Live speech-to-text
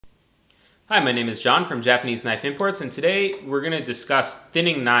Hi, my name is John from Japanese Knife Imports, and today we're going to discuss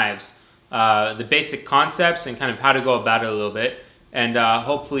thinning knives, the basic concepts and kind of how to go about it a little bit. And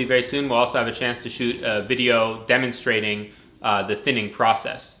hopefully very soon we'll also have a chance to shoot a video demonstrating the thinning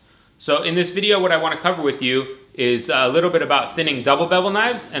process. So in this video, what I want to cover with you is a little bit about thinning double bevel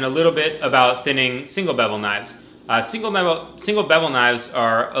knives and a little bit about thinning single bevel knives. Single bevel knives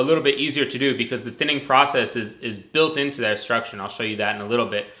are a little bit easier to do because the thinning process is built into their structure, and I'll show you that in a little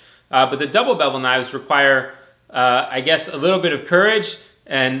bit. But the double bevel knives require, I guess, a little bit of courage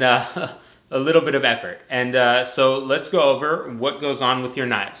and a little bit of effort. And so let's go over what goes on with your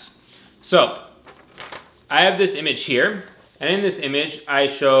knives. So I have this image here, and in this image I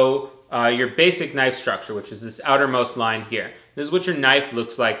show your basic knife structure, which is this outermost line here. This is what your knife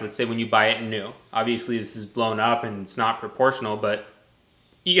looks like, let's say, when you buy it new. Obviously this is blown up and it's not proportional, but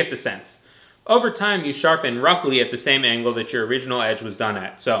you get the sense. Over time you sharpen roughly at the same angle that your original edge was done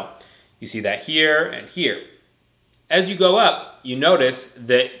at. So you see that here and here. As you go up, you notice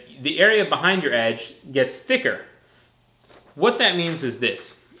that the area behind your edge gets thicker. What that means is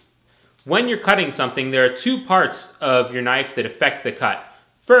this. When you're cutting something, there are two parts of your knife that affect the cut.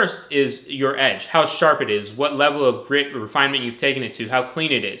 First is your edge, how sharp it is, what level of grit or refinement you've taken it to, how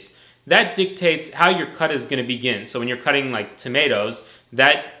clean it is. That dictates how your cut is going to begin. So when you're cutting like tomatoes,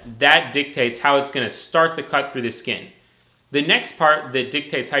 that dictates how it's going to start the cut through the skin. The next part that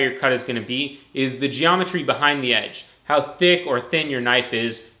dictates how your cut is going to be is the geometry behind the edge, how thick or thin your knife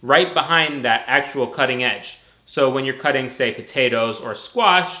is right behind that actual cutting edge. So when you're cutting, say, potatoes or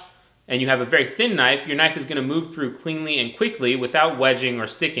squash, and you have a very thin knife, your knife is going to move through cleanly and quickly without wedging or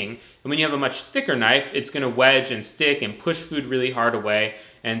sticking. And when you have a much thicker knife, it's going to wedge and stick and push food really hard away.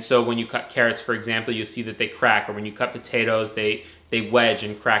 And so when you cut carrots, for example, you'll see that they crack, or when you cut potatoes, they wedge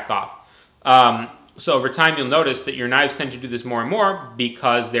and crack off. So over time, you'll notice that your knives tend to do this more and more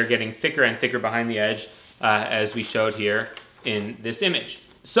because they're getting thicker and thicker behind the edge, as we showed here in this image.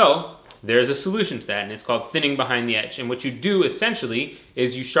 So there's a solution to that, and it's called thinning behind the edge. And what you do essentially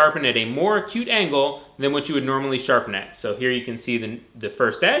is you sharpen at a more acute angle than what you would normally sharpen at. So here you can see the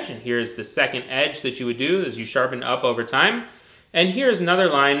first edge, and here's the second edge that you would do as you sharpen up over time. And here's another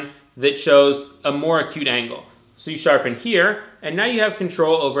line that shows a more acute angle. So you sharpen here, and now you have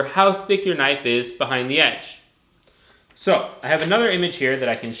control over how thick your knife is behind the edge. So I have another image here that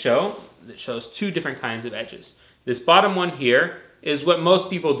I can show that shows two different kinds of edges. This bottom one here is what most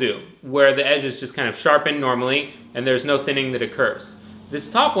people do, where the edge is just kind of sharpened normally and there's no thinning that occurs. This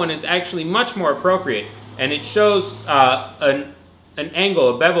top one is actually much more appropriate, and it shows an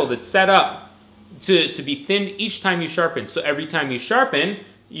angle, a bevel that's set up to be thinned each time you sharpen. So every time you sharpen,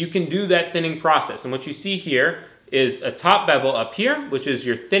 you can do that thinning process. And what you see here is a top bevel up here, which is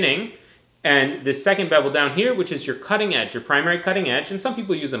your thinning, and the second bevel down here, which is your cutting edge, your primary cutting edge, and some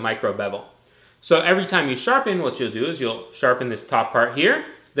people use a micro bevel. So every time you sharpen, what you'll do is you'll sharpen this top part here,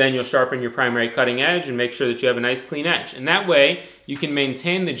 then you'll sharpen your primary cutting edge and make sure that you have a nice clean edge. And that way, you can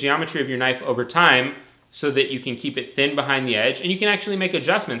maintain the geometry of your knife over time so that you can keep it thin behind the edge, and you can actually make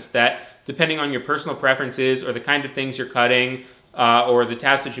adjustments that, depending on your personal preferences or the kind of things you're cutting, or the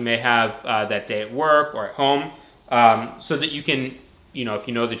tasks that you may have that day at work or at home, so that you can, if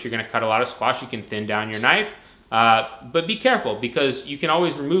you know that you're going to cut a lot of squash, you can thin down your knife. But be careful, because you can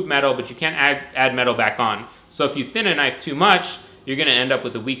always remove metal, but you can't add metal back on. So if you thin a knife too much, you're going to end up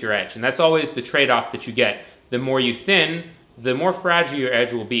with a weaker edge. And that's always the trade-off that you get. The more you thin, the more fragile your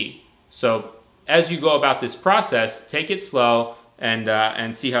edge will be. So as you go about this process, take it slow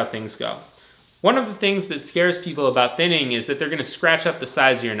and see how things go. One of the things that scares people about thinning is that they're going to scratch up the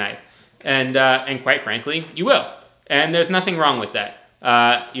sides of your knife. And quite frankly, you will. And there's nothing wrong with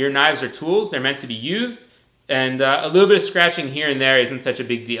that. Your knives are tools. They're meant to be used. And a little bit of scratching here and there isn't such a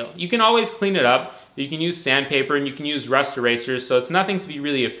big deal. You can always clean it up. You can use sandpaper and you can use rust erasers, so it's nothing to be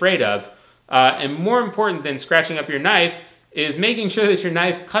really afraid of. And more important than scratching up your knife is making sure that your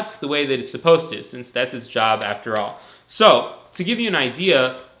knife cuts the way that it's supposed to, since that's its job after all. So to give you an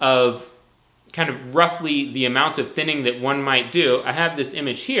idea of kind of roughly the amount of thinning that one might do, I have this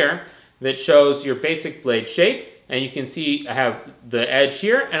image here that shows your basic blade shape. And you can see I have the edge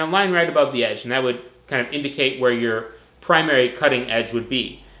here and a line right above the edge, and that would kind of indicate where your primary cutting edge would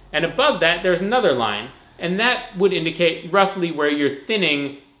be. And above that, there's another line, and that would indicate roughly where your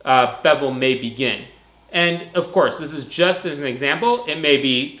thinning bevel may begin. And of course, this is just as an example. It may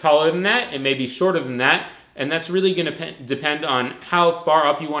be taller than that, it may be shorter than that, and that's really going to depend on how far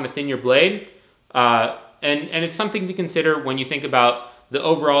up you want to thin your blade. And it's something to consider when you think about the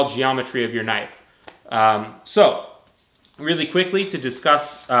overall geometry of your knife. So really quickly to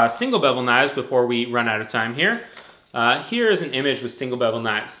discuss single bevel knives before we run out of time here. Here is an image with single bevel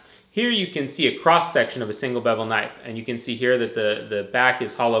knives. Here you can see a cross section of a single bevel knife, and you can see here that the back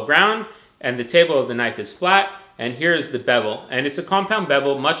is hollow ground and the table of the knife is flat, and here is the bevel. And it's a compound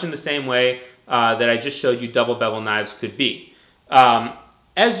bevel, much in the same way that I just showed you double bevel knives could be.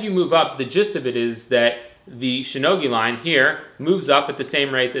 As you move up, the gist of it is that the shinogi line here moves up at the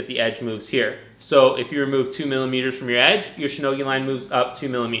same rate that the edge moves here. So if you remove 2 millimeters from your edge, your shinogi line moves up 2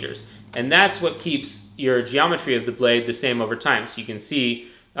 millimeters. And that's what keeps your geometry of the blade the same over time. So you can see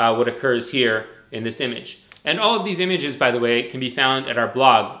what occurs here in this image. And all of these images, by the way, can be found at our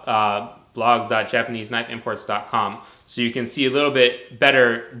blog, blog.japaneseknifeimports.com. So you can see a little bit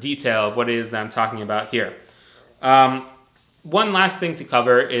better detail of what it is that I'm talking about here. One last thing to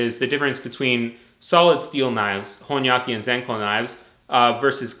cover is the difference between solid steel knives, honyaki and zenko knives,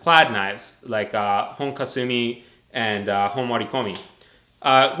 versus clad knives like honkasumi and honmarikomi.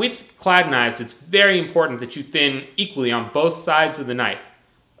 With clad knives, it's very important that you thin equally on both sides of the knife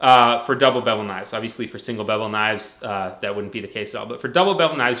for double bevel knives. Obviously for single bevel knives, that wouldn't be the case at all. But for double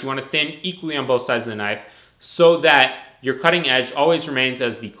bevel knives, you want to thin equally on both sides of the knife so that your cutting edge always remains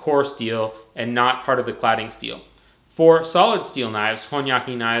as the core steel and not part of the cladding steel. For solid steel knives,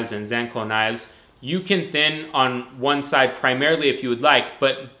 honyaki knives and zenko knives, you can thin on one side primarily if you would like,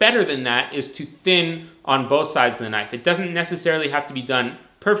 but better than that is to thin on both sides of the knife. It doesn't necessarily have to be done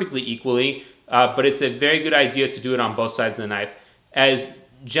perfectly equally, but it's a very good idea to do it on both sides of the knife, as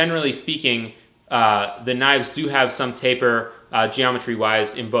generally speaking, the knives do have some taper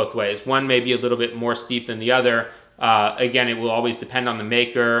geometry-wise in both ways. One may be a little bit more steep than the other. Again, it will always depend on the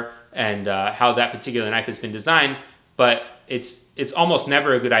maker and how that particular knife has been designed, but it's almost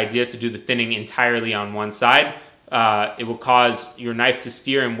never a good idea to do the thinning entirely on one side. It will cause your knife to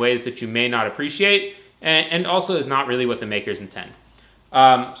steer in ways that you may not appreciate, and also is not really what the makers intend.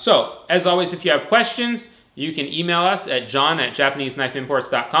 So, as always, if you have questions, you can email us at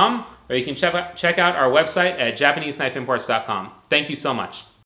john@japaneseknifeimports.com, or you can check out our website at japaneseknifeimports.com. Thank you so much.